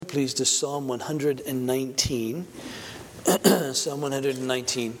please, to Psalm 119. Psalm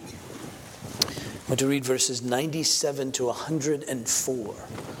 119. I want to read verses 97 to 104.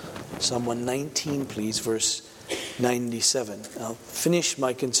 Psalm 119, please, verse 97. I'll finish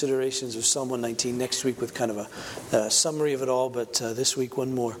my considerations of Psalm 119 next week with kind of a summary of it all, but this week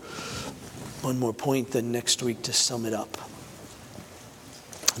one more point, then next week to sum it up.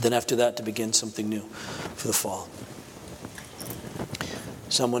 Then after that to begin something new for the fall.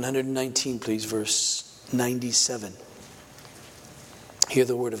 Psalm 119, please, verse 97. Hear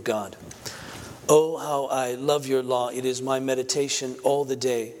the word of God. Oh, how I love your law. It is my meditation all the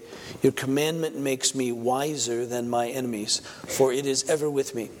day. Your commandment makes me wiser than my enemies, for it is ever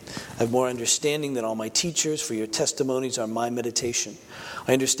with me. I have more understanding than all my teachers, for your testimonies are my meditation.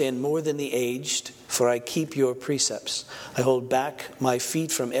 I understand more than the aged, for I keep your precepts. I hold back my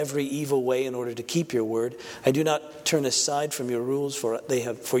feet from every evil way in order to keep your word. I do not turn aside from your rules,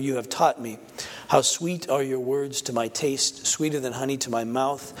 for you have taught me. How sweet are your words to my taste, sweeter than honey to my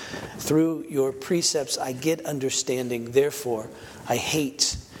mouth. Through your precepts I get understanding. Therefore, I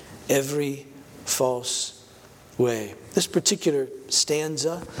hate every false way. This particular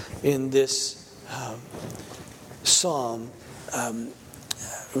stanza in this psalm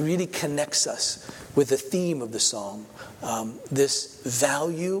really connects us with the theme of the psalm. This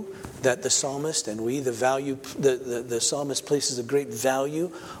value that the psalmist and the psalmist places a great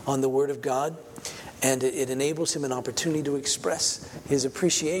value on the word of God. And it enables him an opportunity to express his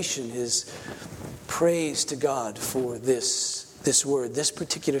appreciation, his praise to God for this word. This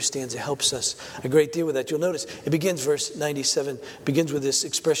particular stanza helps us a great deal with that. You'll notice it begins, verse 97, begins with this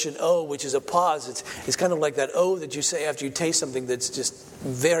expression, oh, which is a pause. It's kind of like that oh that you say after you taste something that's just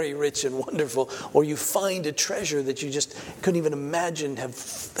very rich and wonderful, or you find a treasure that you just couldn't even imagine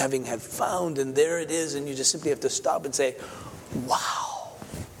having found, and there it is, and you just simply have to stop and say, wow.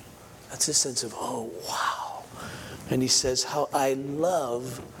 That's a sense of, oh, wow. And he says, how I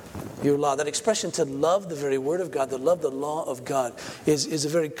love your law. That expression to love the very word of God, to love the law of God, is a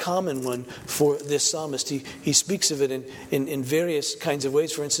very common one for this psalmist. He speaks of it in various kinds of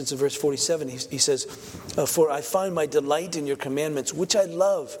ways. For instance, in verse 47, he says, for I find my delight in your commandments, which I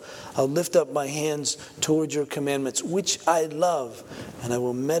love. I'll lift up my hands toward your commandments, which I love, and I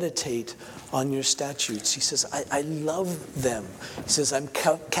will meditate on your statutes. He says, I love them. He says, I'm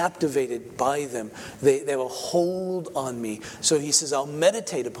captivated by them. They have a hold on me. So he says, I'll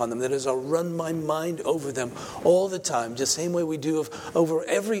meditate upon them. That is, I'll run my mind over them all the time. Just the same way we do over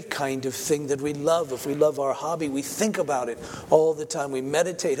every kind of thing that we love. If we love our hobby, we think about it all the time. We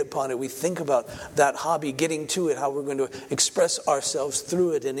meditate upon it. We think about that hobby, getting to it, how we're going to express ourselves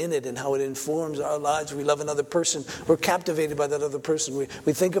through it and in it, and how it informs our lives. We love another person. We're captivated by that other person. We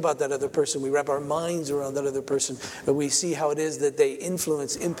think about that other person. We wrap our minds around that other person. We see how it is that they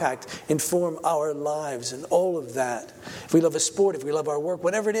influence, impact, inform our lives, and all of that. If we love a sport, if we love our work,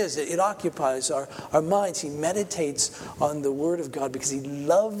 whatever it is, it occupies our minds. He meditates on the Word of God because he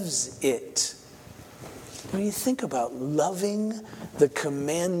loves it. When you think about loving the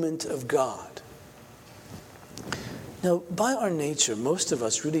commandment of God. Now, by our nature, most of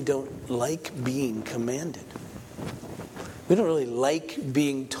us really don't like being commanded. We don't really like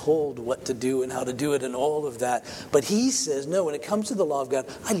being told what to do and how to do it and all of that. But he says, no, when it comes to the law of God,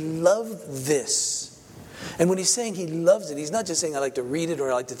 I love this. And when he's saying he loves it, he's not just saying I like to read it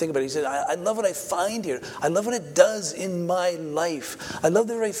or I like to think about it. He said, I love what I find here. I love what it does in my life. I love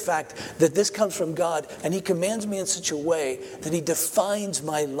the very fact that this comes from God and he commands me in such a way that he defines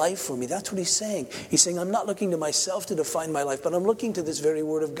my life for me. That's what he's saying. He's saying I'm not looking to myself to define my life, but I'm looking to this very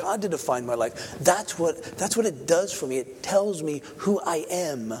word of God to define my life. That's what it does for me. It tells me who I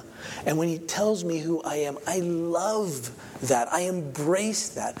am. And when he tells me who I am, I love that. I embrace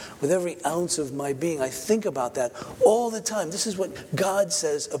that with every ounce of my being. I think about that all the time. This is what God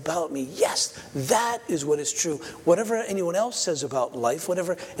says about me. Yes, that is what is true. Whatever anyone else says about life,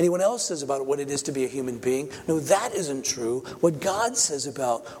 whatever anyone else says about what it is to be a human being, no, that isn't true. What God says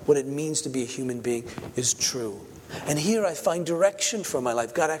about what it means to be a human being is true. And here I find direction for my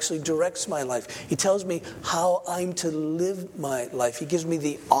life. God actually directs my life. He tells me how I'm to live my life. He gives me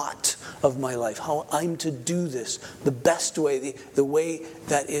the ought of my life, how I'm to do this, the best way, the way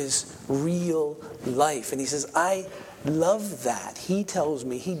that is real life. And he says, I love that. He tells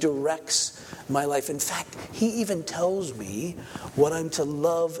me, he directs my life. In fact, he even tells me what I'm to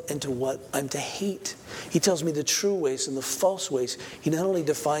love and to what I'm to hate. He tells me the true ways and the false ways. He not only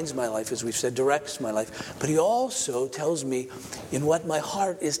defines my life, as we've said, directs my life, but he also tells me in what my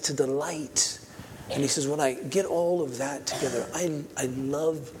heart is to delight. And he says, when I get all of that together, I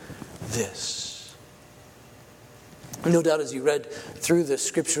love this. No doubt as he read through the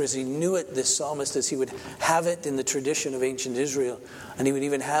scripture, as he knew it, this psalmist, as he would have it in the tradition of ancient Israel, and he would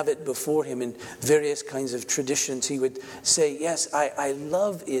even have it before him in various kinds of traditions, he would say, yes, I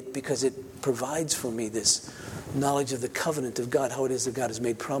love it because it provides for me this knowledge of the covenant of God, how it is that God has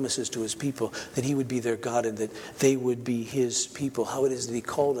made promises to his people, that he would be their God and that they would be his people, how it is that he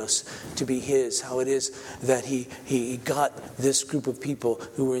called us to be his, how it is that he got this group of people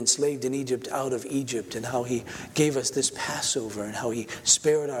who were enslaved in Egypt out of Egypt, and how he gave us this Passover, and how he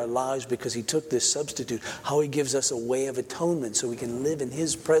spared our lives because he took this substitute, how he gives us a way of atonement so we can live in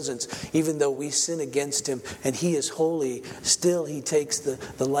his presence even though we sin against him and he is holy. Still he takes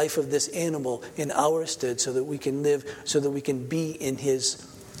the life of this animal in our stead so that we can live, so that we can be in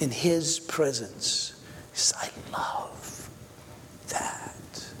his presence. He says, I love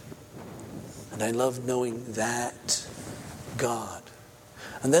that. And I love knowing that God.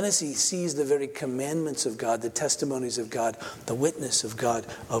 And then as he sees the very commandments of God, the testimonies of God, the witness of God,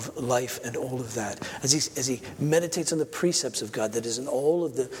 of life and all of that, as he meditates on the precepts of God that is in all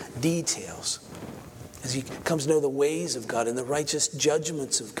of the details, as he comes to know the ways of God and the righteous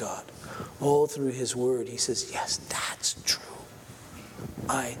judgments of God, all through his word, he says, yes, that's true.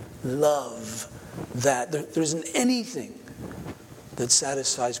 I love that. There isn't anything that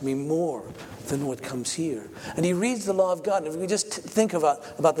satisfies me more than what comes here. And he reads the law of God. And if we just think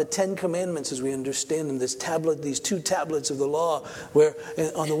about the 10 Commandments as we understand them, this tablet, these 2 tablets of the law, where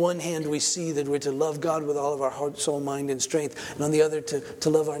on the one hand we see that we're to love God with all of our heart, soul, mind, and strength, and on the other to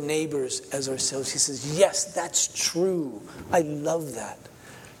love our neighbors as ourselves. He says, yes, that's true. I love that.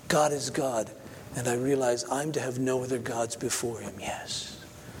 God is God, and I realize I'm to have no other gods before him. Yes.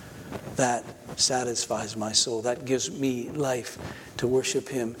 That satisfies my soul. That gives me life to worship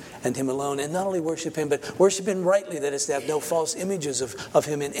him and him alone. And not only worship him, but worship him rightly. That is to have no false images of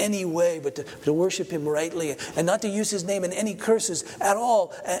him in any way, but to worship him rightly. And not to use his name in any curses at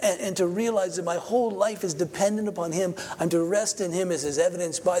all. And to realize that my whole life is dependent upon him. I'm to rest in him as is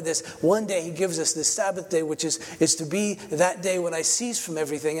evidenced by this. One day he gives us this Sabbath day, which is to be that day when I cease from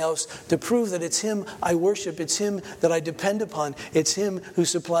everything else, to prove that it's him I worship. It's him that I depend upon. It's him who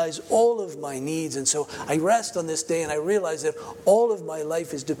supplies all of my needs. And so I rest on this day and I realize that all of my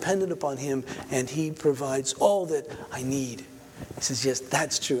life is dependent upon him and he provides all that I need. He says, yes,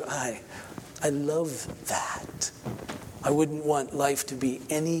 that's true. I love that. I wouldn't want life to be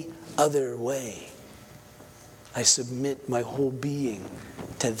any other way. I submit my whole being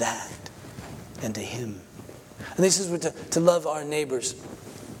to that and to him. And this is to love our neighbors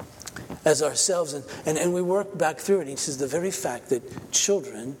as ourselves. And we work back through it. He says the very fact that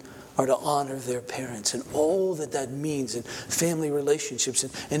children are to honor their parents and all that means in family relationships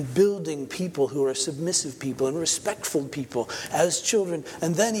and building people who are submissive people and respectful people as children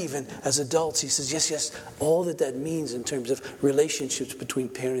and then even as adults. He says, yes, all that means in terms of relationships between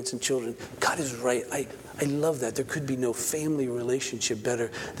parents and children. God is right. I love that. There could be no family relationship better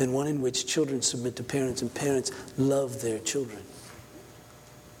than one in which children submit to parents and parents love their children.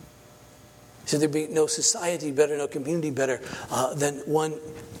 So there'd be no society better, no community better than one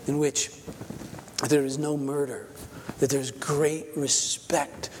in which there is no murder, that there's great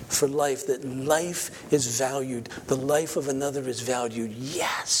respect for life, that life is valued, the life of another is valued.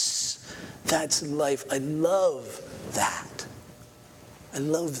 Yes, that's life. I love that. I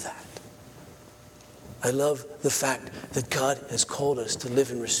love that. I love the fact that God has called us to live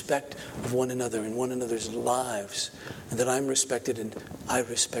in respect of one another and one another's lives, and that I'm respected and I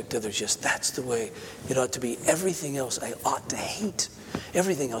respect others. Yes, that's the way it ought to be. Everything else I ought to hate.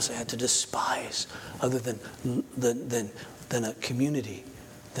 Everything else I had to despise other than a community,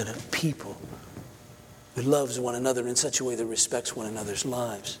 than a people who loves one another in such a way that respects one another's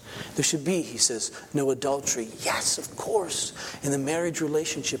lives. There should be, he says, no adultery. Yes, of course. In the marriage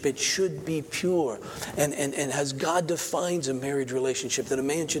relationship, it should be pure. And as God defines a marriage relationship, that a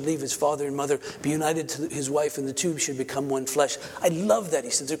man should leave his father and mother, be united to his wife, and the two should become one flesh. I love that.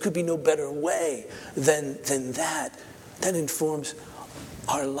 He says there could be no better way than that. That informs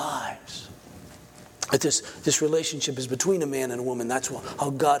our lives. That this relationship is between a man and a woman. That's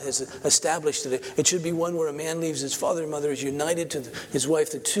how God has established it. It should be one where a man leaves his father and mother, is united to his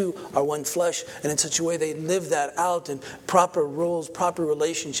wife. The two are one flesh. And in such a way they live that out in proper roles, proper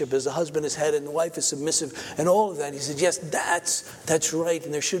relationship, as the husband is head and the wife is submissive and all of that. He said, yes, that's right.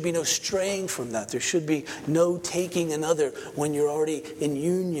 And there should be no straying from that. There should be no taking another when you're already in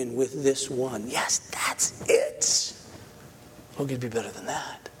union with this one. Yes, that's it. What could be better than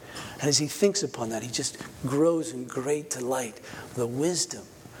that? And as he thinks upon that, he just grows in great delight, the wisdom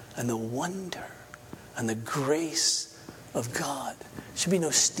and the wonder and the grace of God. Should be no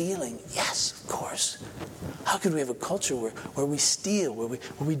stealing. Yes, of course. How could we have a culture where we steal, where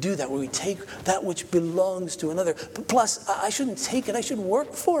we do that, where we take that which belongs to another? But plus, I shouldn't take it. I should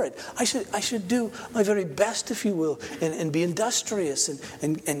work for it. I should do my very best, if you will, and be industrious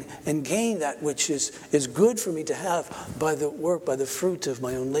and gain that which is good for me to have by the work, by the fruit of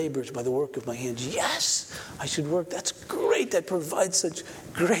my own labors, by the work of my hands. Yes, I should work. That's great. That provides such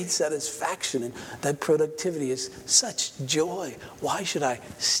great satisfaction, and that productivity is such joy. Why should I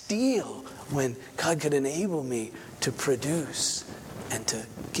steal when God could enable me to produce and to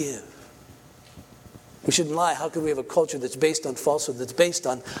give? We shouldn't lie. How could we have a culture that's based on falsehood, that's based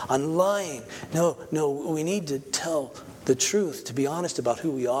on lying? No, we need to tell the truth, to be honest about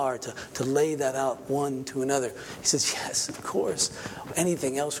who we are, to lay that out one to another. He says, yes, of course.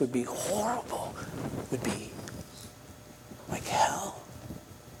 Anything else would be horrible, would be like hell.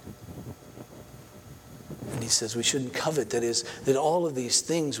 And he says we shouldn't covet. That is, that all of these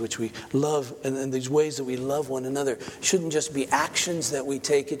things which we love and these ways that we love one another shouldn't just be actions that we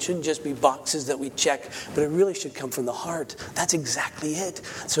take. It shouldn't just be boxes that we check, but it really should come from the heart. That's exactly it.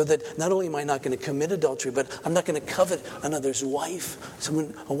 So that not only am I not going to commit adultery, but I'm not going to covet another's wife.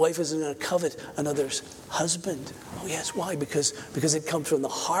 A wife isn't going to covet another's husband. Oh yes, why? Because it comes from the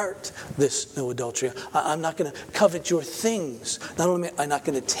heart, this no adultery. I'm not going to covet your things. Not only am I not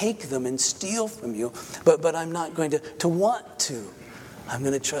going to take them and steal from you, but I'm not going to want to. I'm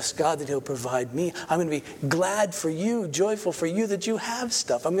going to trust God that He'll provide me. I'm going to be glad for you, joyful for you that you have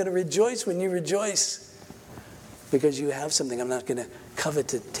stuff. I'm going to rejoice when you rejoice because you have something. I'm not going to covet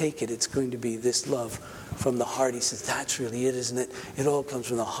to take it. It's going to be this love from the heart. He says, that's really it, isn't it? It all comes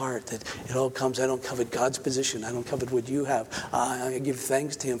from the heart. That it all comes. I don't covet God's position. I don't covet what you have. I give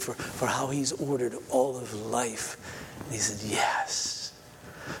thanks to Him for how He's ordered all of life. And he said, yes.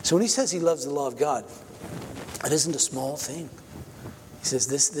 So when he says he loves the law of God, it isn't a small thing. He says,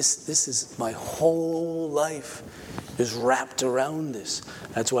 this is my whole life is wrapped around this.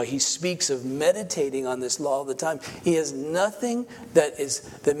 That's why he speaks of meditating on this law all the time. He has nothing that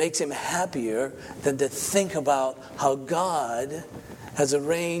makes him happier than to think about how God has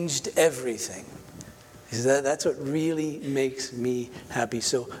arranged everything. He says, that's what really makes me happy.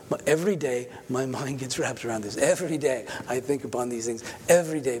 So every day, my mind gets wrapped around this. Every day, I think upon these things.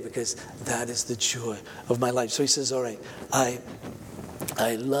 Every day, because that is the joy of my life. So he says, all right, I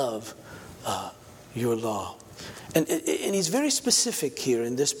love your law. And he's very specific here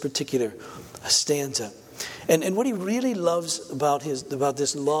in this particular stanza. And what he really loves about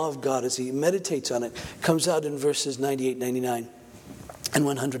this law of God as he meditates on it comes out in verses 98, 99. And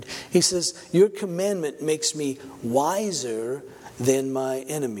 100. He says, your commandment makes me wiser than my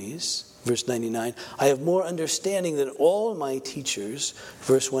enemies. Verse 99. I have more understanding than all my teachers.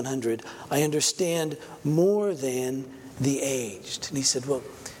 Verse 100. I understand more than the aged. And he said, well,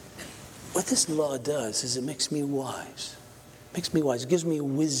 what this law does is it makes me wise. It makes me wise. It gives me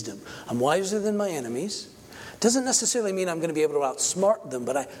wisdom. I'm wiser than my enemies. Doesn't necessarily mean I'm going to be able to outsmart them,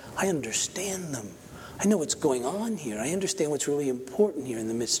 but I understand them. I know what's going on here. I understand what's really important here in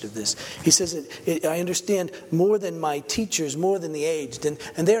the midst of this. He says, I understand more than my teachers, more than the aged. And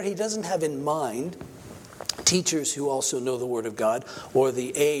there he doesn't have in mind teachers who also know the Word of God or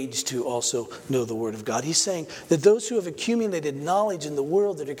the aged who also know the Word of God. He's saying that those who have accumulated knowledge in the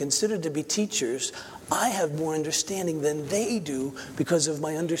world that are considered to be teachers, I have more understanding than they do because of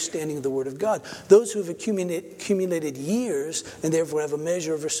my understanding of the Word of God. Those who have accumulated years and therefore have a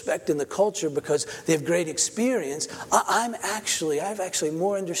measure of respect in the culture because they have great experience, I have actually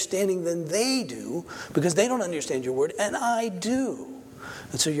more understanding than they do because they don't understand your Word and I do.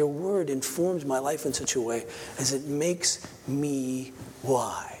 And so your Word informs my life in such a way as it makes me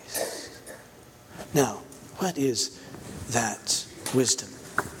wise. Now, what is that wisdom?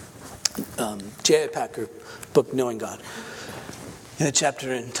 J.I. Packer book, Knowing God, in a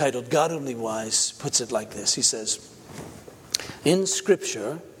chapter entitled God Only Wise, puts it like this. He says, in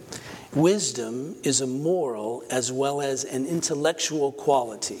Scripture, wisdom is a moral as well as an intellectual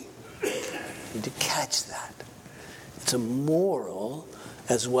quality. You need to catch that. It's a moral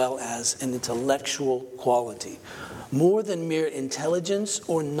as well as an intellectual quality. More than mere intelligence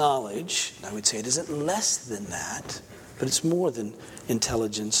or knowledge, I would say it isn't less than that, but it's more than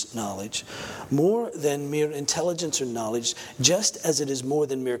intelligence, knowledge. More than mere intelligence or knowledge, just as it is more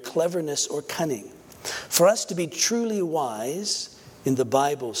than mere cleverness or cunning. For us to be truly wise, in the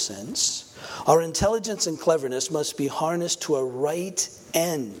Bible sense, our intelligence and cleverness must be harnessed to a right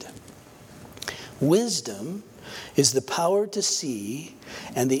end. Wisdom is the power to see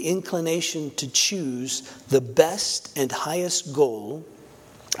and the inclination to choose the best and highest goal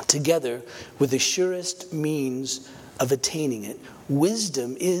together with the surest means of attaining it.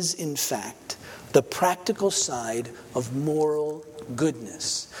 Wisdom is, in fact, the practical side of moral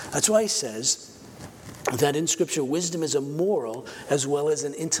goodness. That's why he says that in Scripture, wisdom is a moral as well as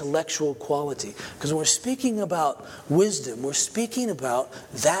an intellectual quality. Because when we're speaking about wisdom, we're speaking about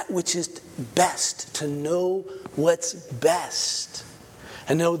that which is best, to know what's best.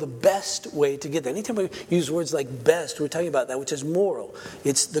 And know the best way to get there. Anytime we use words like best, we're talking about that which is moral.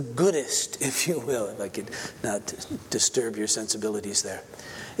 It's the goodest, if you will, if I could not disturb your sensibilities there.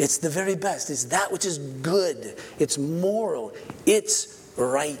 It's the very best. It's that which is good. It's moral. It's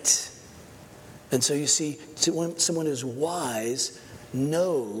right. And so you see, when someone who's wise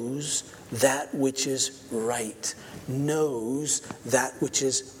knows that which is right, knows that which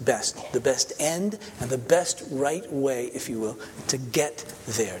is best, the best end and the best right way, if you will, to get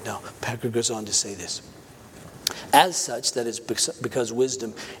there. Now, Packer goes on to say this. As such, that is because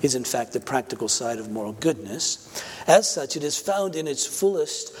wisdom is in fact the practical side of moral goodness, as such it is found in its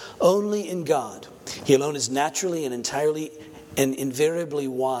fullest only in God. He alone is naturally and entirely and invariably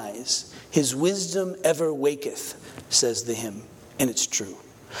wise. His wisdom ever waketh, says the hymn, and it's true.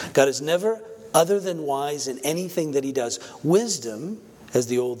 God is never other than wise in anything that he does. Wisdom, as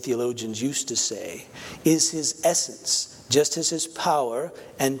the old theologians used to say, is his essence, just as his power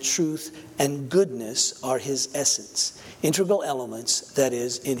and truth and goodness are his essence. Integral elements, that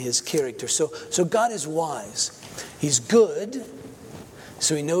is, in his character. So God is wise. He's good,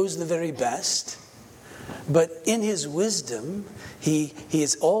 so he knows the very best. But in his wisdom, he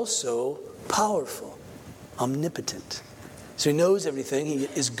is also powerful, omnipotent. So he knows everything. He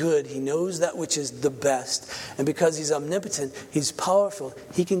is good. He knows that which is the best. And because he's omnipotent, he's powerful,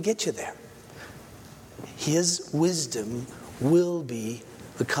 he can get you there. His wisdom will be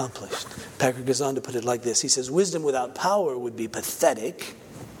accomplished. Packer goes on to put it like this. He says, wisdom without power would be pathetic.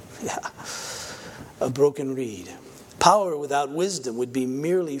 Yeah. A broken reed. Power without wisdom would be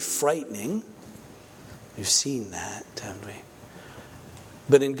merely frightening. We've seen that, haven't we?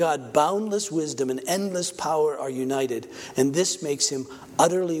 But in God, boundless wisdom and endless power are united, and this makes him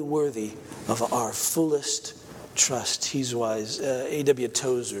utterly worthy of our fullest trust. He's wise. A.W.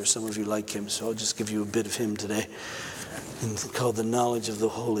 Tozer, some of you like him, so I'll just give you a bit of him today, called The Knowledge of the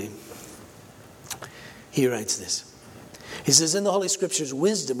Holy. He writes this. He says, in the Holy Scriptures,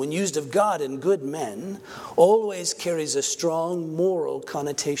 wisdom, when used of God and good men, always carries a strong moral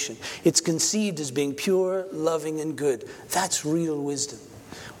connotation. It's conceived as being pure, loving, and good. That's real wisdom.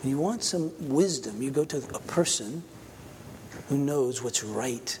 When you want some wisdom, you go to a person who knows what's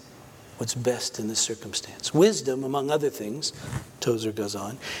right, what's best in the circumstance. Wisdom, among other things, Tozer goes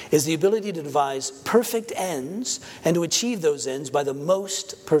on, is the ability to devise perfect ends and to achieve those ends by the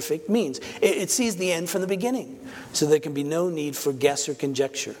most perfect means. It sees the end from the beginning, so there can be no need for guess or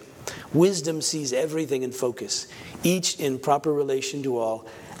conjecture. Wisdom sees everything in focus, each in proper relation to all,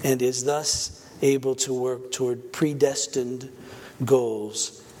 and is thus able to work toward predestined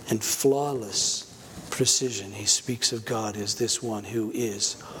goals and flawless precision. He speaks of God as this one who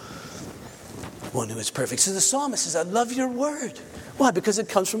is perfect. So the psalmist says, I love your word. Why? Because it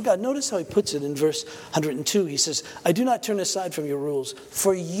comes from God. Notice how he puts it in verse 102. He says, I do not turn aside from your rules,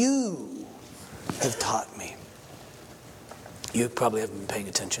 for you have taught me. You probably haven't been paying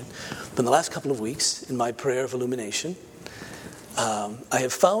attention. But in the last couple of weeks, in my prayer of illumination, I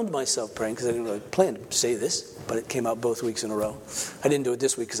have found myself praying, because I didn't really plan to say this, but it came out both weeks in a row. I didn't do it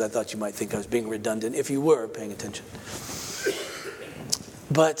this week because I thought you might think I was being redundant, if you were paying attention.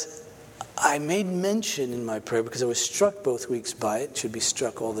 But I made mention in my prayer, because I was struck both weeks by it, should be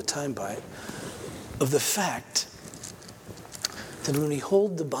struck all the time by it, of the fact that when we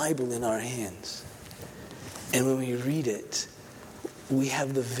hold the Bible in our hands, and when we read it, we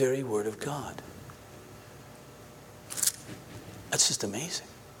have the very Word of God. That's just amazing.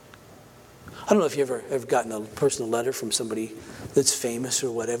 I don't know if you've ever gotten a personal letter from somebody that's famous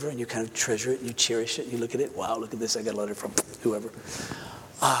or whatever, and you kind of treasure it, and you cherish it, and you look at it, wow, look at this, I got a letter from whoever.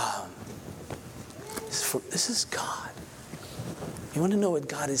 This is God. You want to know what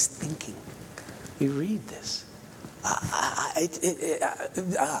God is thinking? You read this.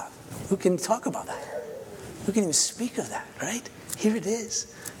 Who can talk about that? Who can even speak of that, right? Here it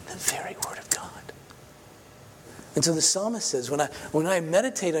is, the very Word of God. And so the psalmist says, when I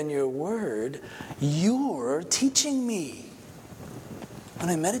meditate on your word, you're teaching me. When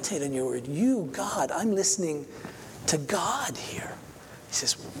I meditate on your word, you, God, I'm listening to God here. He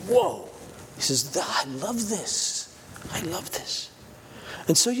says, whoa. He says, I love this. I love this.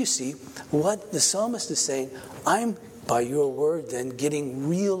 And so you see, what the psalmist is saying, I'm by your word then getting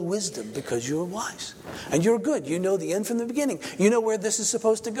real wisdom because you're wise. And you're good. You know the end from the beginning. You know where this is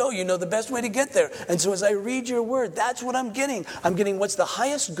supposed to go. You know the best way to get there. And so as I read your word, that's what I'm getting. I'm getting what's the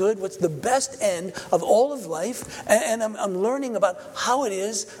highest good, what's the best end of all of life. And I'm learning about how it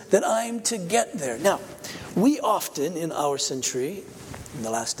is that I'm to get there. Now, we often in our century, in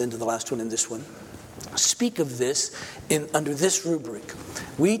the last end of the last one and this one, speak of this under this rubric.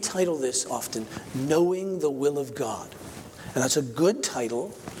 We title this often, Knowing the Will of God. And that's a good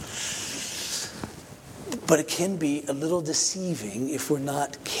title, but it can be a little deceiving if we're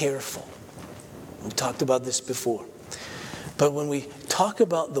not careful. We've talked about this before. But when we talk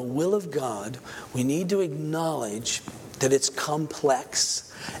about the will of God, we need to acknowledge that it's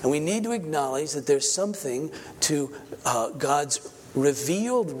complex. And we need to acknowledge that there's something to God's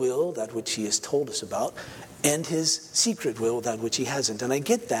revealed will, that which he has told us about, and his secret will, that which he hasn't. And I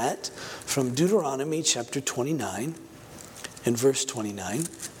get that from Deuteronomy chapter 29 and verse 29.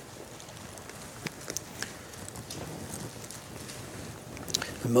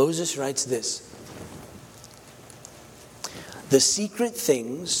 Moses writes this: "The secret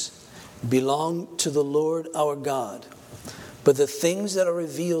things belong to the Lord our God, but the things that are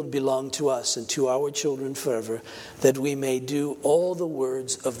revealed belong to us and to our children forever, that we may do all the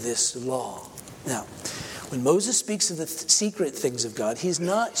words of this law." Now, when Moses speaks of the secret things of God, he's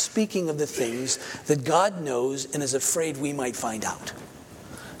not speaking of the things that God knows and is afraid we might find out.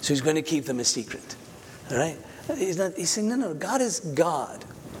 So he's going to keep them a secret. All right? He's saying, no, God is God.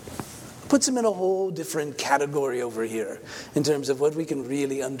 Puts him in a whole different category over here in terms of what we can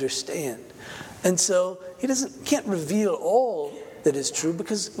really understand. And so he can't reveal all that is true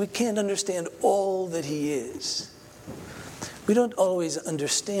because we can't understand all that he is. We don't always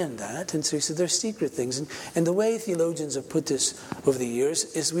understand that. And so he said there's secret things. And the way theologians have put this over the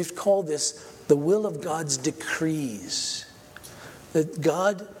years is we've called this the will of God's decrees. That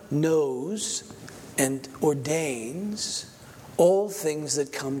God knows and ordains all things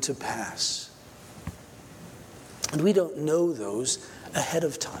that come to pass. And we don't know those ahead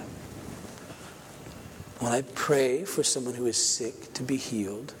of time. When I pray for someone who is sick to be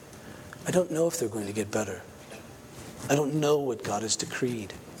healed, I don't know if they're going to get better. I don't know what God has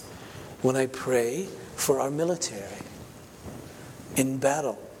decreed. When I pray for our military in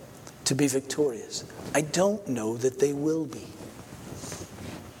battle to be victorious, I don't know that they will be.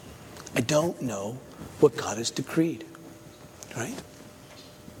 I don't know what God has decreed. Right?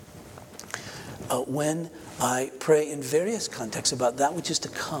 When I pray in various contexts about that which is to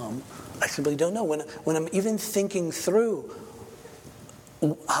come, I simply don't know. When I'm even thinking through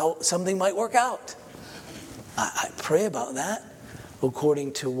how something might work out, I pray about that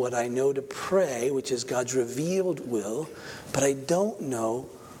according to what I know to pray, which is God's revealed will, but I don't know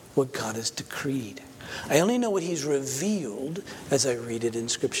what God has decreed. I only know what he's revealed as I read it in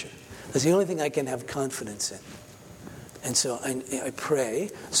Scripture. That's the only thing I can have confidence in. And so I pray.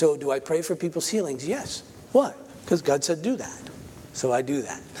 So do I pray for people's healings? Yes. Why? Because God said do that. So I do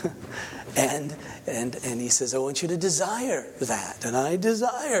that. and he says, I want you to desire that. And I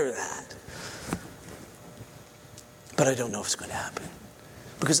desire that. But I don't know if it's going to happen.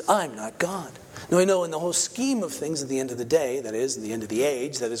 Because I'm not God. Now I know in the whole scheme of things at the end of the day, that is, at the end of the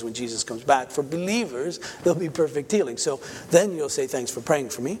age, that is when Jesus comes back, for believers, there'll be perfect healing. So then you'll say, thanks for praying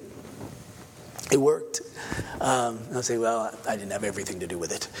for me. It worked. I'll say, well, I didn't have everything to do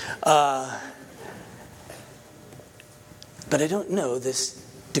with it. But I don't know this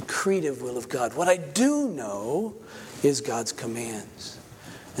decretive will of God. What I do know is God's commands.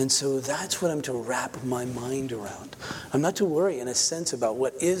 And so that's what I'm to wrap my mind around. I'm not to worry in a sense about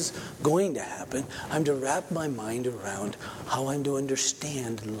what is going to happen. I'm to wrap my mind around how I'm to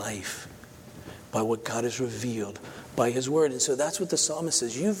understand life by what God has revealed by his word. And so that's what the psalmist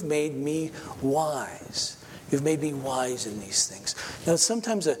says. You've made me wise. You've made me wise in these things. Now,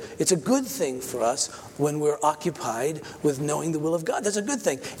 sometimes it's a good thing for us when we're occupied with knowing the will of God. That's a good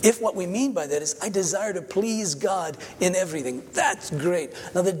thing. If what we mean by that is, I desire to please God in everything, that's great.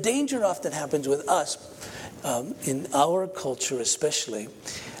 Now, the danger often happens with us, in our culture especially,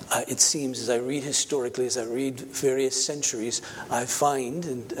 it seems, as I read historically, as I read various centuries, I find,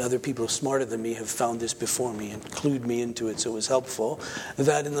 and other people smarter than me have found this before me and clued me into it, so it was helpful,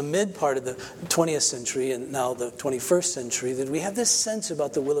 that in the mid part of the 20th century and now the 21st century, that we have this sense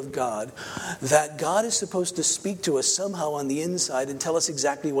about the will of God, that God is supposed to speak to us somehow on the inside and tell us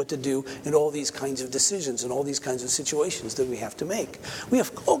exactly what to do in all these kinds of decisions and all these kinds of situations that we have to make. We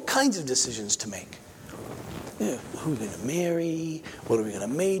have all kinds of decisions to make. Yeah, who are we going to marry? What are we going to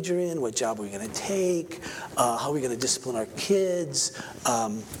major in? What job are we going to take? How are we going to discipline our kids?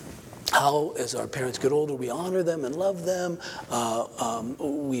 how, as our parents get older, we honor them and love them.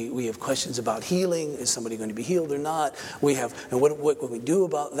 We have questions about healing. Is somebody going to be healed or not? And what we do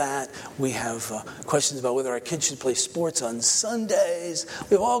about that. We have questions about whether our kids should play sports on Sundays.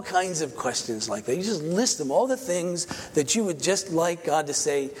 We have all kinds of questions like that. You just list them, all the things that you would just like God to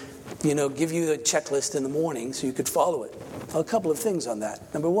say, give you a checklist in the morning so you could follow it. A couple of things on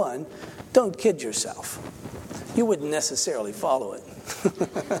that. Number one, don't kid yourself. You wouldn't necessarily follow it.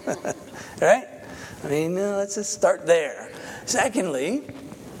 Right? Let's just start there. Secondly,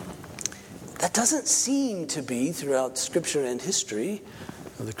 that doesn't seem to be, throughout Scripture and history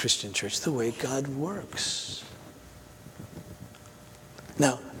of the Christian church, the way God works.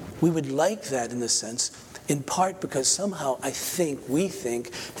 Now, we would like that in the sense, in part because somehow we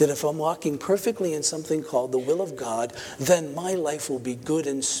think that if I'm walking perfectly in something called the will of God, then my life will be good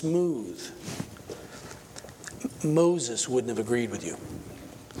and smooth. Moses wouldn't have agreed with you.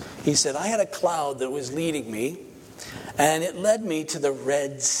 He said, I had a cloud that was leading me, and it led me to the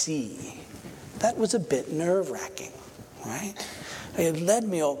Red Sea. That was a bit nerve-wracking, right? It led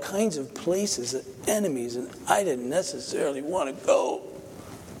me all kinds of places, enemies, and I didn't necessarily want to go.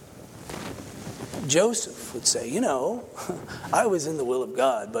 Joseph would say, I was in the will of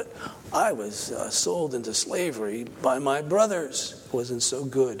God, but I was sold into slavery by my brothers. It wasn't so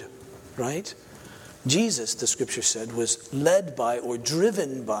good, right? Jesus, the Scripture said, was led by or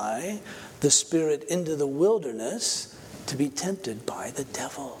driven by the Spirit into the wilderness to be tempted by the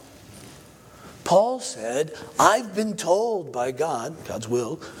devil. Paul said, I've been told by God, God's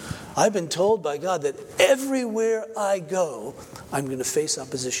will, I've been told by God that everywhere I go, I'm going to face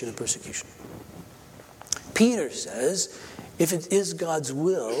opposition and persecution. Peter says, if it is God's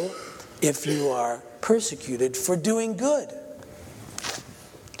will, if you are persecuted for doing good.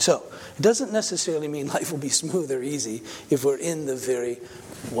 So, it doesn't necessarily mean life will be smooth or easy if we're in the very,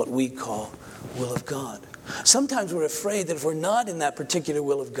 what we call, will of God. Sometimes we're afraid that if we're not in that particular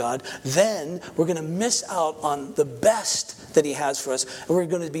will of God, then we're going to miss out on the best that He has for us. And we're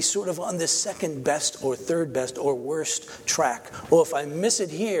going to be sort of on this second best or third best or worst track. Well, if I miss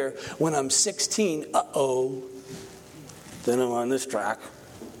it here when I'm 16, then I'm on this track.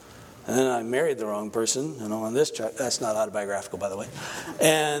 And then I married the wrong person, and I'm on this track. That's not autobiographical, by the way.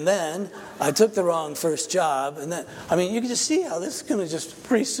 And then I took the wrong first job. And then, you can just see how this is going to just,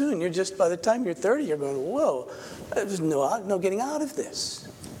 pretty soon, by the time you're 30, you're going, whoa, there's no getting out of this.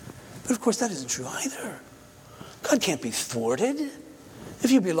 But of course, that isn't true either. God can't be thwarted. If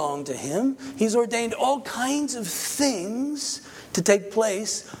you belong to Him, He's ordained all kinds of things to take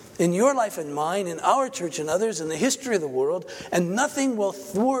place in your life and mine, in our church and others, in the history of the world, and nothing will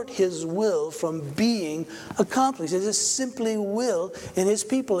thwart His will from being accomplished. It is simply will in His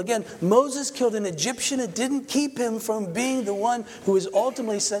people. Again, Moses killed an Egyptian. It didn't keep him from being the one who was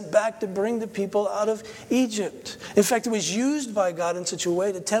ultimately sent back to bring the people out of Egypt. In fact, it was used by God in such a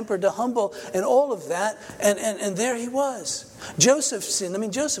way to temper, to humble, and all of that, and there he was. Joseph sinned.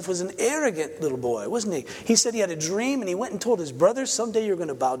 Joseph was an arrogant little boy, wasn't he? He said he had a dream, and he went and told his brothers, someday you're going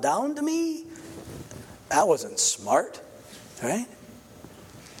to bow down to me. That wasn't smart, right?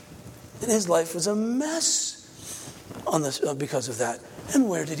 And his life was a mess because of that. And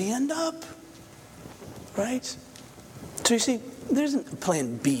where did he end up? Right? So you see, there isn't a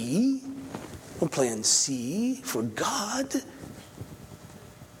plan B or plan C for God.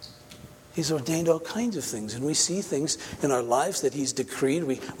 He's ordained all kinds of things, and we see things in our lives that He's decreed.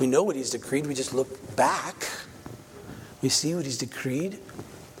 We know what He's decreed. We just look back. We see what He's decreed,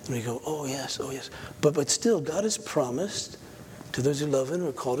 and we go, oh yes. But still, God has promised to those who love Him, who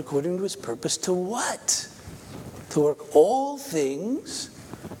are called according to His purpose, to what? To work all things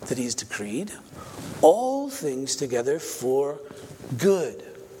that He's decreed, all things together for good.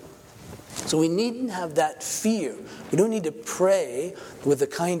 So we needn't have that fear. We don't need to pray with the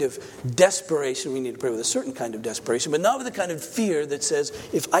kind of desperation. We need to pray with a certain kind of desperation, but not with the kind of fear that says,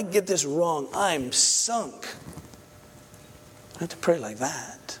 if I get this wrong, I'm sunk. We don't have to pray like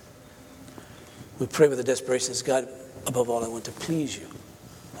that. We pray with a desperation that says, God, above all, I want to please you.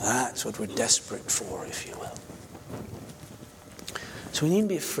 That's what we're desperate for, if you will. So we needn't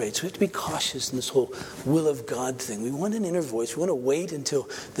be afraid. So we have to be cautious in this whole will of God thing. We want an inner voice. We want to wait until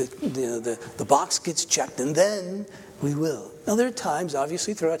the box gets checked, and then we will. Now, there are times,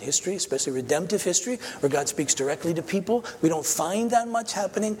 obviously, throughout history, especially redemptive history, where God speaks directly to people. We don't find that much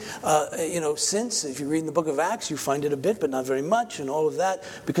happening since. If you read in the book of Acts, you find it a bit, but not very much, and all of that.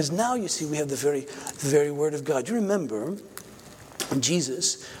 Because now, you see, we have the very Word of God. You remember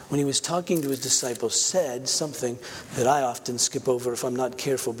Jesus, when He was talking to His disciples, said something that I often skip over if I'm not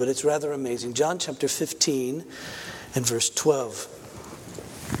careful, but it's rather amazing. John chapter 15 and verse 12.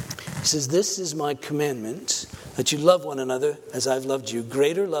 He says, this is my commandment, that you love one another as I've loved you.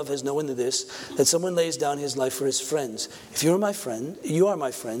 Greater love has no one than this, that someone lays down his life for his friends. If you're my friend, you are my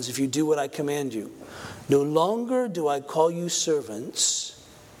friends if you do what I command you. No longer do I call you servants.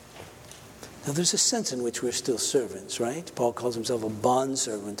 Now there's a sense in which we're still servants, right? Paul calls himself a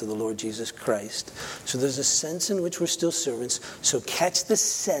bondservant to the Lord Jesus Christ. So there's a sense in which we're still servants. So catch the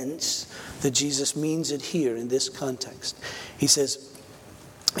sense that Jesus means it here in this context. He says,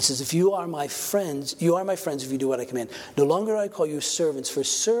 if you are my friends if you do what I command. No longer I call you servants,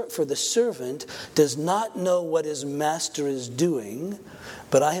 for the servant does not know what his master is doing,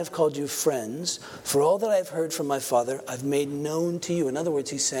 but I have called you friends. For all that I've heard from my Father, I've made known to you. In other words,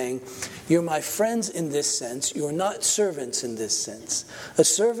 he's saying, you're my friends in this sense. You're not servants in this sense. A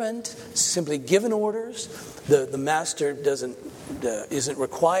servant simply given orders. The master isn't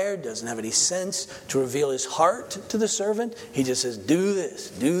required, doesn't have any sense to reveal his heart to the servant. He just says, do this,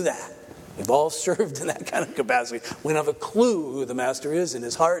 do that. We've all served in that kind of capacity. We don't have a clue who the master is in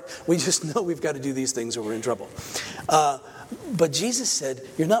his heart. We just know we've got to do these things or we're in trouble. But Jesus said,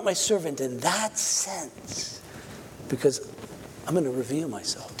 you're not my servant in that sense, because I'm going to reveal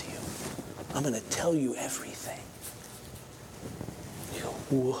myself to you. I'm going to tell you everything. You go,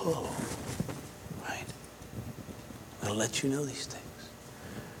 whoa. Right? I'm going to let you know these things.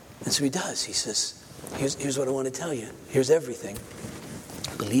 And so he does. He says, here's what I want to tell you. Here's everything.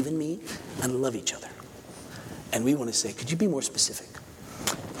 Believe in me and love each other. And we want to say, could you be more specific?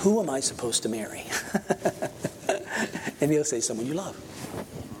 Who am I supposed to marry? And he'll say, someone you love.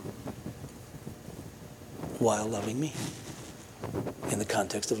 While loving me. In the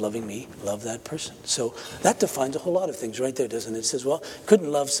context of loving me, love that person. So that defines a whole lot of things right there, doesn't it? It says, well,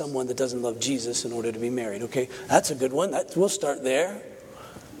 couldn't love someone that doesn't love Jesus in order to be married. Okay, that's a good one. We'll start there.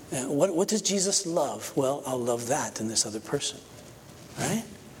 What does Jesus love? Well, I'll love that in this other person. Right?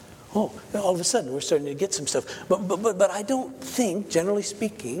 Oh, all of a sudden we're starting to get some stuff. But I don't think, generally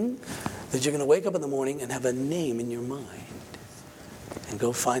speaking, that you're going to wake up in the morning and have a name in your mind and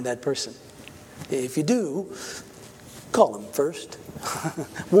go find that person. If you do, call them first.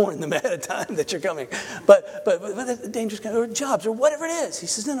 Warn them ahead of time that you're coming. But the dangerous kind, or jobs, or whatever it is. He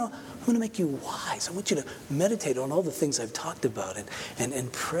says, no, I'm going to make you wise. I want you to meditate on all the things I've talked about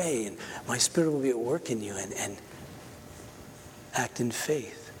and pray, and my Spirit will be at work in you, and act in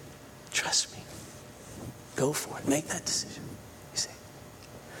faith. Trust me. Go for it. Make that decision. You see,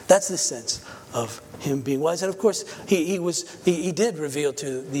 that's the sense of him being wise. And of course, he did reveal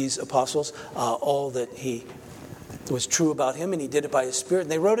to these apostles all that he was true about him, and he did it by his Spirit,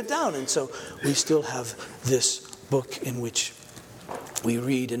 and they wrote it down. And so we still have this book in which we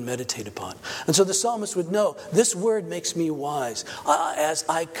read and meditate upon. And so the psalmist would know, this word makes me wise. As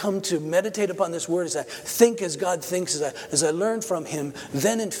I come to meditate upon this word, as I think as God thinks, as I learn from him,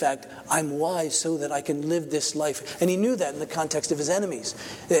 then in fact, I'm wise so that I can live this life. And he knew that in the context of his enemies.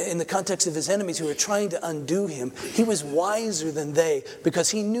 In the context of his enemies who were trying to undo him, he was wiser than they,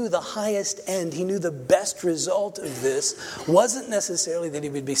 because he knew the highest end. He knew the best result of this wasn't necessarily that he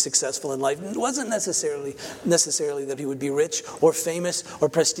would be successful in life. It wasn't necessarily that he would be rich or famous or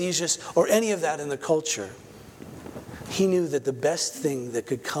prestigious or any of that in the culture. He knew that the best thing that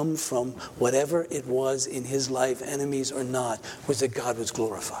could come from whatever it was in his life, enemies or not, was that God was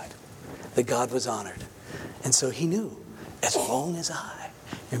glorified, that God was honored. And so he knew, as long as I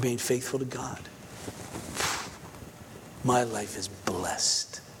remain faithful to God, my life is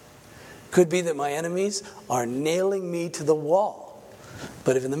blessed. Could be that my enemies are nailing me to the wall.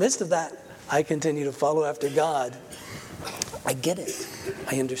 But if in the midst of that, I continue to follow after God, I get it.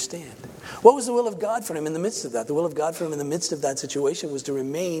 I understand. What was the will of God for him in the midst of that? The will of God for him in the midst of that situation was to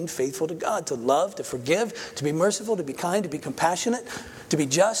remain faithful to God, to love, to forgive, to be merciful, to be kind, to be compassionate, to be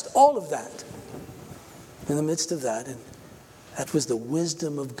just, all of that. In the midst of that, and that was the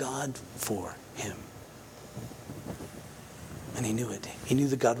wisdom of God for him. And he knew it. He knew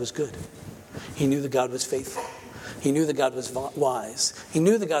that God was good. He knew that God was faithful. He knew that God was wise. He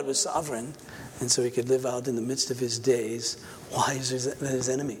knew that God was sovereign. And so he could live out in the midst of his days wiser than his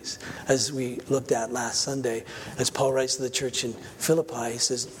enemies. As we looked at last Sunday, as Paul writes to the church in Philippi, he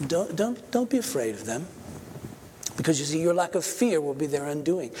says, don't be afraid of them. Because you see, your lack of fear will be their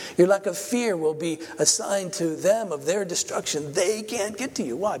undoing. Your lack of fear will be a sign to them of their destruction. They can't get to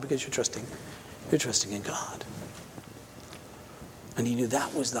you. Why? Because you're trusting in God. And he knew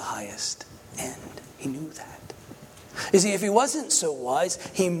that was the highest end. He knew that. You see, if he wasn't so wise,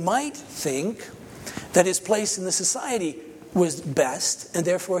 he might think that his place in the society was best, and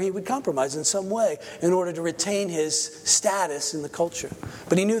therefore he would compromise in some way in order to retain his status in the culture.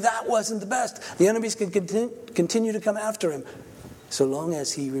 But he knew that wasn't the best. The enemies could continue to come after him. So long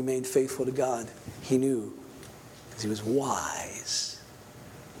as he remained faithful to God, he knew, because he was wise,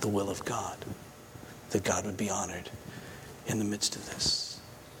 the will of God, that God would be honored in the midst of this.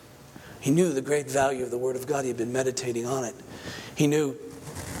 He knew the great value of the Word of God. He had been meditating on it. He knew,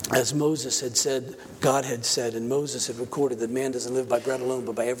 as Moses had said, God had said, and Moses had recorded that man doesn't live by bread alone,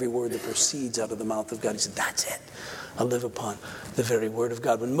 but by every word that proceeds out of the mouth of God. He said, that's it. I'll live upon the very word of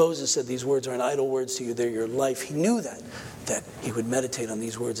God. When Moses said, these words aren't idle words to you, they're your life, he knew that he would meditate on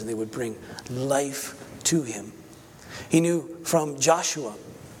these words and they would bring life to him. He knew from Joshua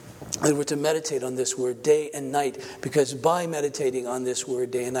that we're to meditate on this word day and night, because by meditating on this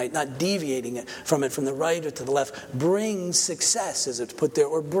word day and night, not deviating it from the right or to the left, brings success, as it's put there,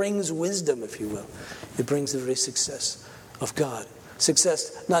 or brings wisdom, if you will. It brings the very success of God.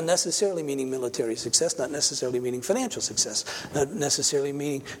 Success not necessarily meaning military success, not necessarily meaning financial success, not necessarily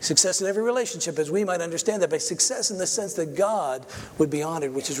meaning success in every relationship as we might understand that, but success in the sense that God would be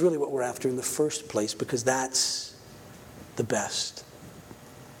honored, which is really what we're after in the first place, because that's the best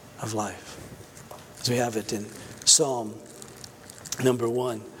of life. As we have it in Psalm number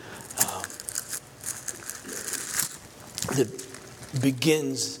 1, that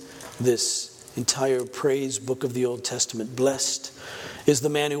begins this entire praise book of the Old Testament. Blessed is the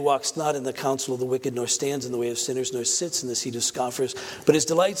man who walks not in the counsel of the wicked, nor stands in the way of sinners, nor sits in the seat of scoffers, but his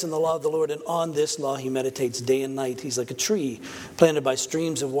delights in the law of the Lord, and on this law he meditates day and night. He's like a tree planted by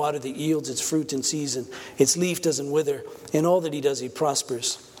streams of water that yields its fruit in season. Its leaf doesn't wither. In all that he does, he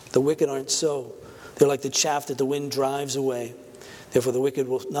prospers. The wicked aren't so. They're like the chaff that the wind drives away. Therefore the wicked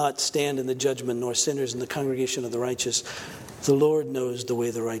will not stand in the judgment, nor sinners in the congregation of the righteous. The Lord knows the way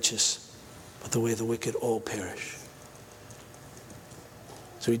of the righteous, but the way of the wicked all perish.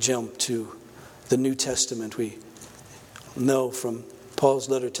 So we jump to the New Testament. We know from Paul's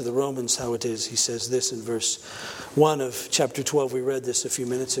letter to the Romans how it is. He says this in verse 1 of chapter 12. We read this a few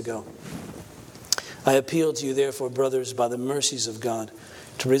minutes ago. I appeal to you, therefore, brothers, by the mercies of God,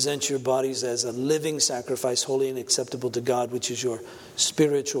 to present your bodies as a living sacrifice, holy and acceptable to God, which is your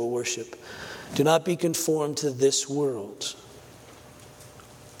spiritual worship. Do not be conformed to this world,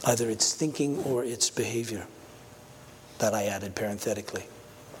 either its thinking or its behavior. That I added parenthetically.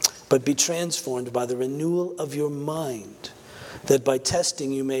 But be transformed by the renewal of your mind, that by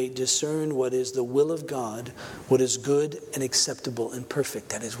testing you may discern what is the will of God, what is good and acceptable and perfect.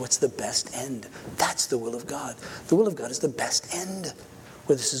 That is, what's the best end. That's the will of God. The will of God is the best end.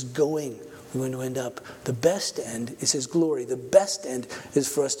 Where this is going, we're going to end up. The best end is His glory. The best end is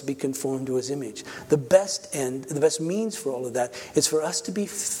for us to be conformed to His image. The best end, the best means for all of that is for us to be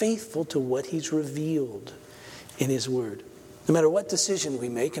faithful to what He's revealed in His Word. No matter what decision we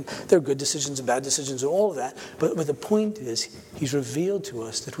make, and there are good decisions and bad decisions and all of that, but the point is, He's revealed to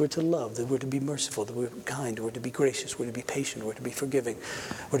us that we're to love, that we're to be merciful, that we're kind, we're to be gracious, we're to be patient, we're to be forgiving,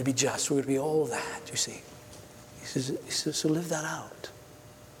 we're to be just, we're to be all of that, you see. He says, so live that out.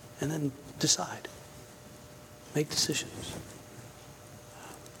 And then decide. Make decisions.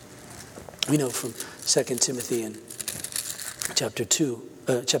 We know from 2 Timothy in chapter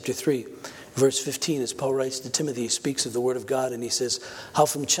 3, verse 15, as Paul writes to Timothy, he speaks of the Word of God, and he says, how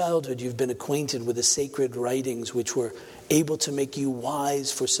from childhood you've been acquainted with the sacred writings which were able to make you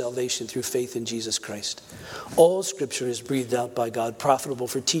wise for salvation through faith in Jesus Christ. All Scripture is breathed out by God, profitable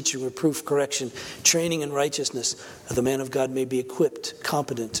for teaching, reproof, correction, training in righteousness, that the man of God may be equipped,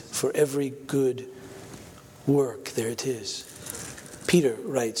 competent for every good work. There it is. Peter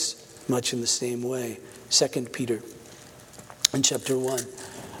writes much in the same way. 2 Peter in chapter 1,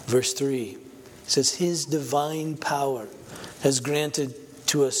 verse 3, says, His divine power has granted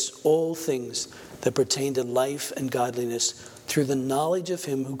to us all things that pertain to life and godliness through the knowledge of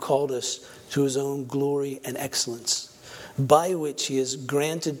Him who called us to His own glory and excellence, by which He has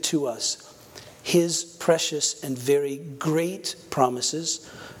granted to us His precious and very great promises,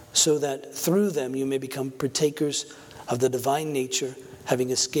 so that through them you may become partakers of the divine nature,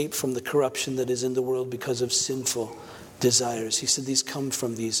 having escaped from the corruption that is in the world because of sinful desires. He said these come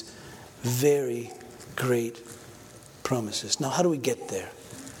from these very great promises. Now, how do we get there?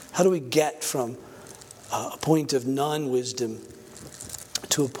 How do we get from a point of non-wisdom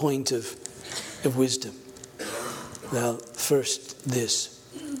to a point of wisdom? Well, first this,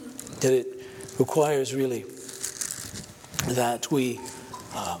 that it requires really that we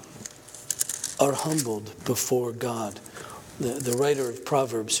are humbled before God. The writer of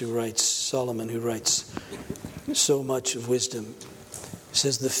Proverbs who writes, Solomon, who writes so much of wisdom,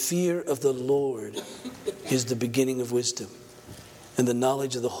 says the fear of the Lord is the beginning of wisdom, and the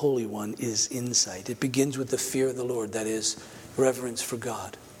knowledge of the Holy One is insight. It begins with the fear of the Lord, that is, reverence for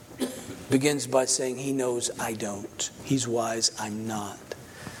God. begins by saying he knows I don't. He's wise, I'm not.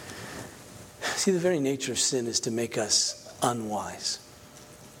 See, the very nature of sin is to make us unwise.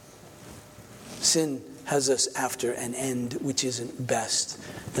 Sin has us after an end which isn't best,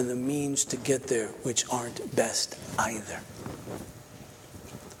 and the means to get there which aren't best either.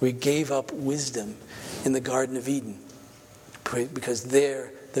 We gave up wisdom in the Garden of Eden because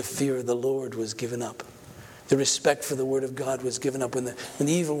there the fear of the Lord was given up. The respect for the Word of God was given up. When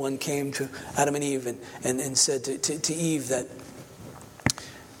the evil one came to Adam and Eve and said to Eve that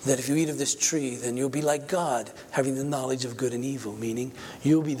if you eat of this tree, then you'll be like God, having the knowledge of good and evil. Meaning,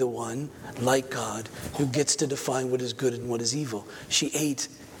 you'll be the one, like God, who gets to define what is good and what is evil. She ate,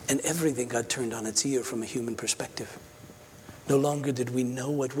 and everything got turned on its ear from a human perspective. No longer did we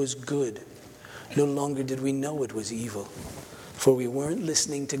know what was good. No longer did we know what was evil. For we weren't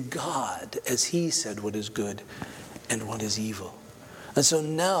listening to God as He said what is good and what is evil. And so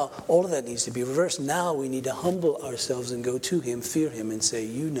now, all of that needs to be reversed. Now we need to humble ourselves and go to Him, fear Him, and say,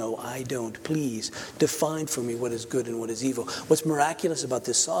 you know I don't. Please define for me what is good and what is evil. What's miraculous about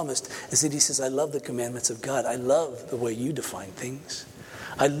this psalmist is that he says, I love the commandments of God. I love the way you define things.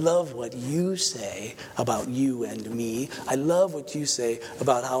 I love what you say about you and me. I love what you say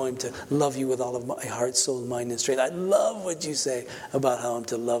about how I'm to love you with all of my heart, soul, mind, and strength. I love what you say about how I'm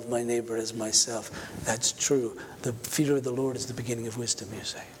to love my neighbor as myself. That's true. The fear of the Lord is the beginning of wisdom, you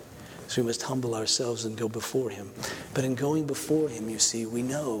say. So we must humble ourselves and go before Him. But in going before Him, you see, we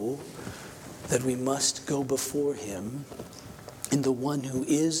know that we must go before Him in the one who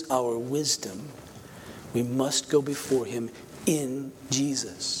is our wisdom. We must go before Him in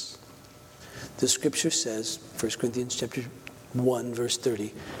Jesus. The scripture says, 1 Corinthians chapter 1, verse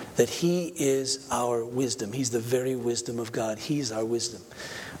 30, that He is our wisdom. He's the very wisdom of God. He's our wisdom.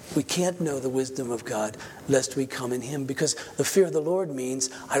 We can't know the wisdom of God lest we come in Him, because the fear of the Lord means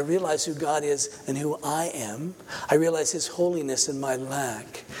I realize who God is and who I am. I realize His holiness and my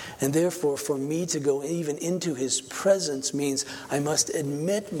lack. And therefore, for me to go even into His presence means I must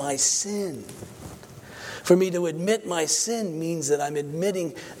admit my sin. For me to admit my sin means that I'm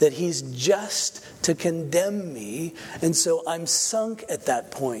admitting that He's just to condemn me, and so I'm sunk at that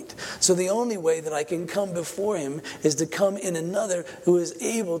point. So the only way that I can come before Him is to come in another who is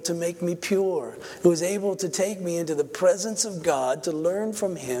able to make me pure, who is able to take me into the presence of God, to learn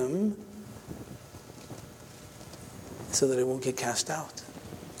from Him, so that I won't get cast out.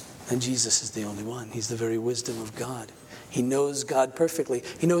 And Jesus is the only one. He's the very wisdom of God. He knows God perfectly.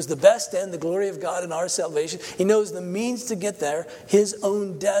 He knows the best end, the glory of God and our salvation. He knows the means to get there, His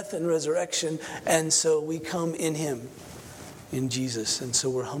own death and resurrection. And so we come in Him, in Jesus. And so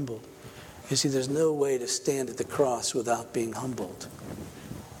we're humbled. You see, there's no way to stand at the cross without being humbled.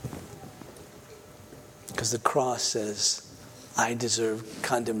 Because the cross says, I deserve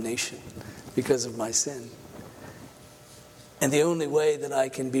condemnation because of my sin. And the only way that I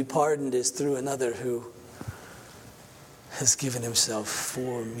can be pardoned is through another who has given Himself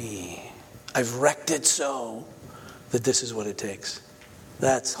for me. I've wrecked it so that this is what it takes.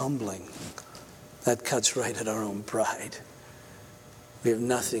 That's humbling. That cuts right at our own pride. We have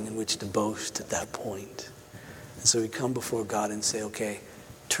nothing in which to boast at that point. And so we come before God and say, okay,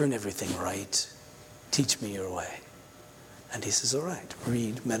 turn everything right. Teach me your way. And He says, all right,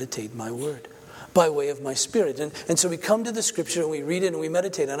 read, meditate my word by way of my Spirit. And so we come to the scripture and we read it and we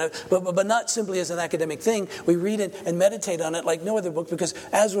meditate on it, but not simply as an academic thing. We read it and meditate on it like no other book, because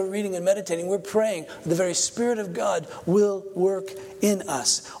as we're reading and meditating, we're praying the very Spirit of God will work in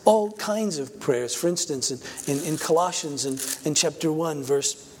us. All kinds of prayers. For instance, in Colossians in chapter 1,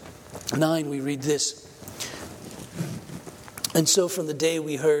 verse 9, we read this. And so from the day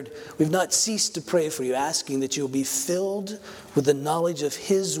we heard, we've not ceased to pray for you, asking that you'll be filled with the knowledge of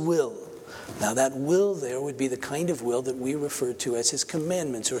His will. Now that will there would be the kind of will that we refer to as His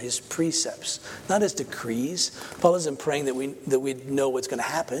commandments or His precepts, not as decrees. Paul isn't praying that we'd know what's going to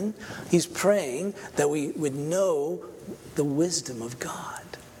happen. He's praying that we would know the wisdom of God,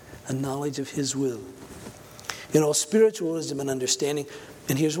 a knowledge of His will. In all spiritual wisdom and understanding.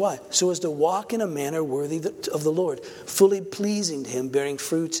 And here's why. So as to walk in a manner worthy of the Lord, fully pleasing to Him, bearing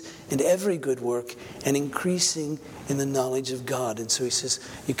fruits in every good work, and increasing in the knowledge of God. And so he says,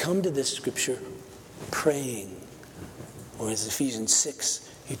 you come to this scripture praying. Or as Ephesians 6,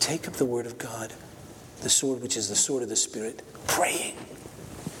 you take up the word of God, the sword which is the sword of the Spirit, praying.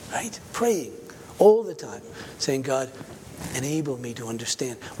 Right? Praying all the time. Saying, God, enable me to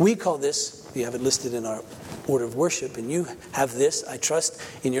understand. We call this, we have it listed in our order of worship, and you have this, I trust,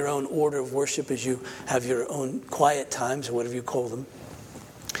 in your own order of worship as you have your own quiet times or whatever you call them,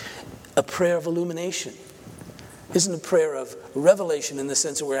 a prayer of illumination. isn't a prayer of revelation in the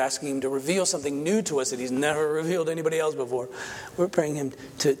sense that we're asking him to reveal something new to us that he's never revealed to anybody else before. We're praying him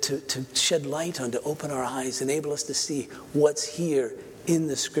to shed light on, to open our eyes, enable us to see what's here in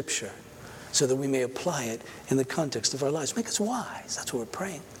the Scripture so that we may apply it in the context of our lives. Make us wise. That's what we're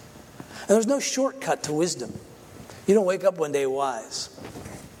praying. And there's no shortcut to wisdom. You don't wake up one day wise.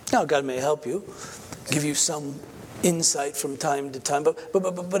 Now, God may help you, give you some insight from time to time.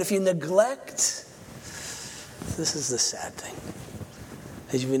 But if you neglect, this is the sad thing,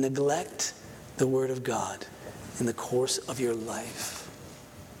 as you neglect the Word of God in the course of your life,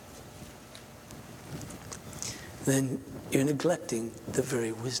 then you're neglecting the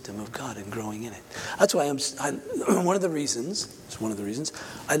very wisdom of God and growing in it. That's why one of the reasons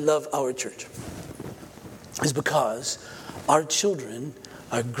I love our church is because our children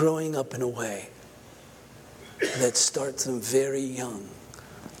are growing up in a way that starts them very young,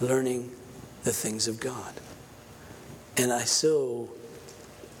 learning the things of God. And I so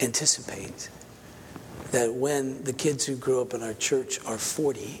anticipate that when the kids who grow up in our church are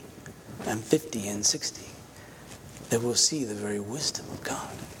 40 and 50 and 60, that we'll see the very wisdom of God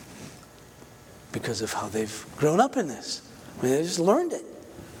because of how they've grown up in this. I mean, they just learned it.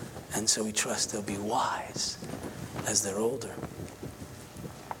 And so we trust they'll be wise as they're older.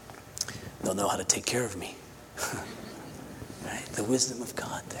 They'll know how to take care of me. Right? The wisdom of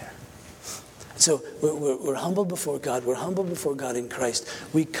God there. So we're humbled before God. We're humbled before God in Christ.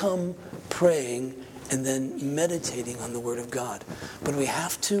 We come praying and then meditating on the Word of God. But we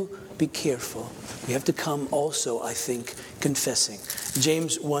have to be careful. We have to come also, I think, confessing.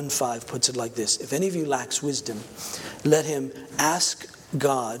 James 1:5 puts it like this. If any of you lacks wisdom, let him ask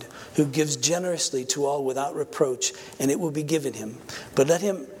God, who gives generously to all without reproach, and it will be given him. But let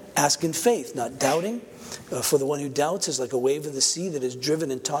him ask in faith, not doubting. For the one who doubts is like a wave of the sea that is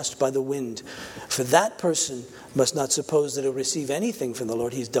driven and tossed by the wind. For that person must not suppose that he'll receive anything from the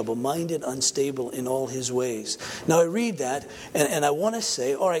Lord. He's double-minded, unstable in all his ways. Now I read that, and I want to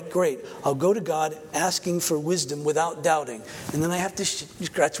say, all right, great. I'll go to God asking for wisdom without doubting. And then I have to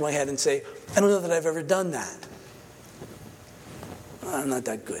scratch my head and say, I don't know that I've ever done that. I'm not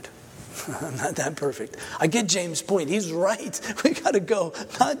that good. I'm not that perfect. I get James' point. He's right. We got to go,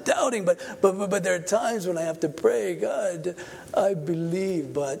 not doubting, but there are times when I have to pray, God, I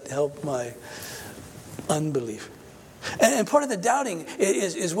believe, but help my unbelief. And part of the doubting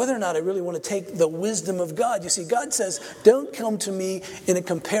is whether or not I really want to take the wisdom of God. You see, God says, don't come to me in a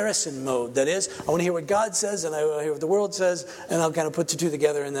comparison mode. That is, I want to hear what God says, and I want to hear what the world says, and I'll kind of put the two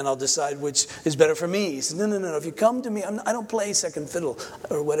together, and then I'll decide which is better for me. He says, no. If you come to me, I don't play second fiddle,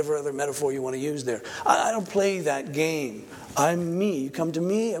 or whatever other metaphor you want to use there. I don't play that game. I'm me. You come to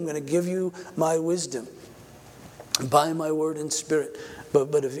me, I'm going to give you my wisdom by my word and spirit.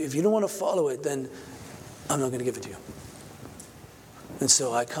 But if you don't want to follow it, then I'm not going to give it to you. And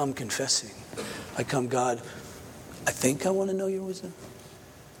so I come confessing. I come, God, I think I want to know your wisdom.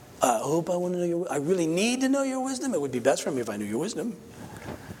 I hope I want to know your wisdom. I really need to know your wisdom. It would be best for me if I knew your wisdom.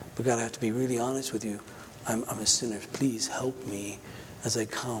 But God, I have to be really honest with you. I'm a sinner. Please help me as I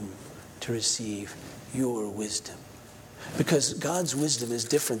come to receive your wisdom. Because God's wisdom is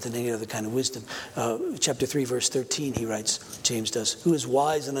different than any other kind of wisdom. Chapter 3, verse 13, he writes, James does, who is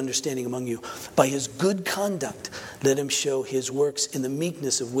wise and understanding among you? By his good conduct, let him show his works in the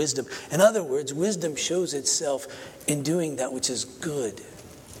meekness of wisdom. In other words, wisdom shows itself in doing that which is good.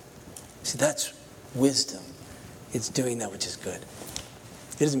 See, that's wisdom. It's doing that which is good.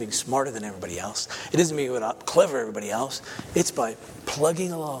 It doesn't mean smarter than everybody else. It doesn't mean clever everybody else. It's by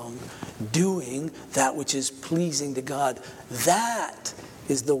plugging along, doing that which is pleasing to God. That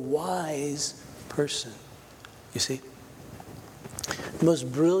is the wise person. You see? The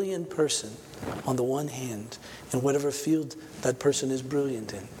most brilliant person, on the one hand, in whatever field that person is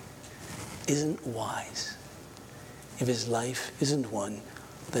brilliant in, isn't wise if his life isn't one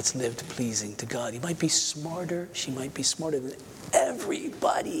that's lived pleasing to God. He might be smarter, she might be smarter than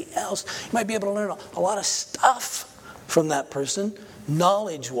everybody else. You might be able to learn a lot of stuff from that person,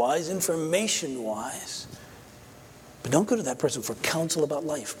 knowledge-wise, information-wise. But don't go to that person for counsel about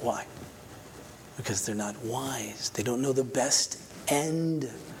life. Why? Because they're not wise. They don't know the best end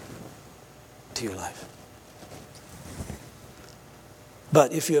to your life.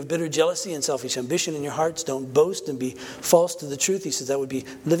 But if you have bitter jealousy and selfish ambition in your hearts, don't boast and be false to the truth. He says that would be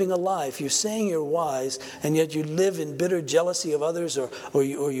living a lie. If you're saying you're wise and yet you live in bitter jealousy of others or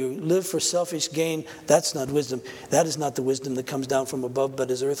you live for selfish gain, that's not wisdom. That is not the wisdom that comes down from above,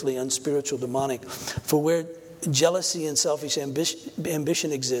 but is earthly, unspiritual, demonic. For where jealousy and selfish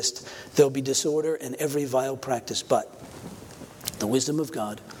ambition exist, there'll be disorder and every vile practice. But the wisdom of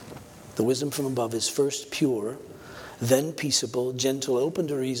God, the wisdom from above, is first pure, then peaceable, gentle, open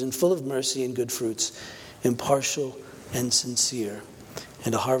to reason, full of mercy and good fruits, impartial and sincere.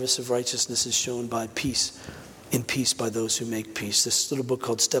 And a harvest of righteousness is shown by peace, in peace by those who make peace. This little book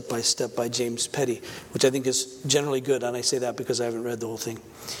called Step by Step by James Petty, which I think is generally good, and I say that because I haven't read the whole thing,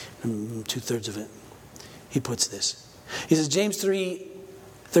 2/3 of it. He puts this. He says, James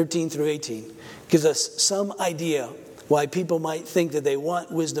 3:13 through 18 gives us some idea why people might think that they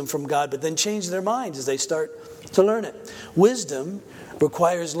want wisdom from God, but then change their minds as they start to learn it. Wisdom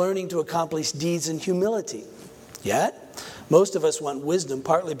requires learning to accomplish deeds in humility. Yet, most of us want wisdom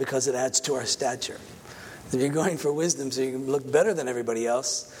partly because it adds to our stature. If you're going for wisdom so you can look better than everybody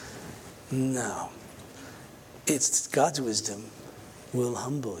else, no. It's God's wisdom will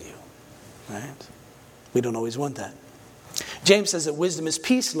humble you, right? We don't always want that. James says that wisdom is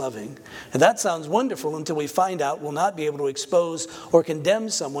peace-loving, and that sounds wonderful until we find out we'll not be able to expose or condemn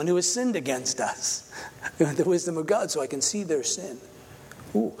someone who has sinned against us. We want the wisdom of God so I can see their sin.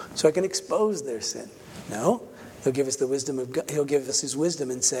 So I can expose their sin. No, He'll give us the wisdom of God. He'll give us His wisdom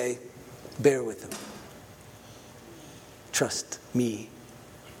and say, bear with them. Trust me.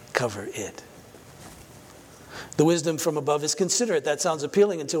 Cover it. The wisdom from above is considerate. That sounds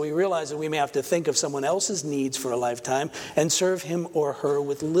appealing until we realize that we may have to think of someone else's needs for a lifetime and serve him or her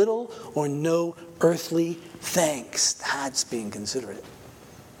with little or no earthly thanks. That's being considerate.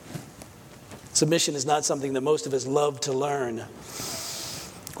 Submission is not something that most of us love to learn.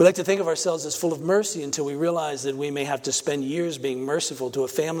 We like to think of ourselves as full of mercy until we realize that we may have to spend years being merciful to a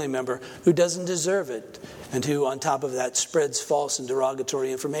family member who doesn't deserve it and who, on top of that, spreads false and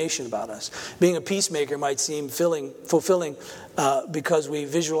derogatory information about us. Being a peacemaker might seem fulfilling because we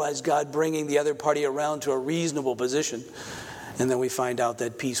visualize God bringing the other party around to a reasonable position, and then we find out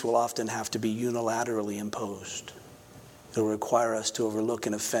that peace will often have to be unilaterally imposed. It will require us to overlook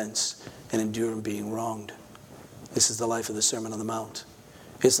an offense and endure being wronged. This is the life of the Sermon on the Mount.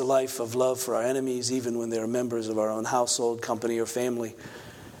 It's the life of love for our enemies, even when they're members of our own household, company, or family.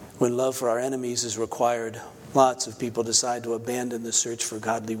 When love for our enemies is required, lots of people decide to abandon the search for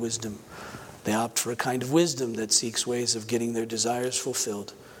godly wisdom. They opt for a kind of wisdom that seeks ways of getting their desires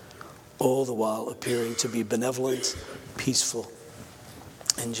fulfilled, all the while appearing to be benevolent, peaceful,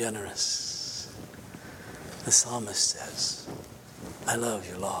 and generous. The psalmist says, I love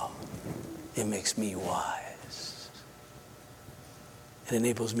your law. It makes me wise. It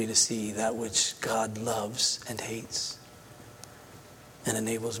enables me to see that which God loves and hates, and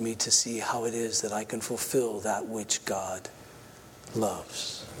enables me to see how it is that I can fulfill that which God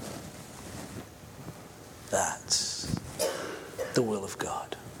loves. That's the will of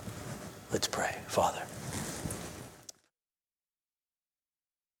God. Let's pray. Father,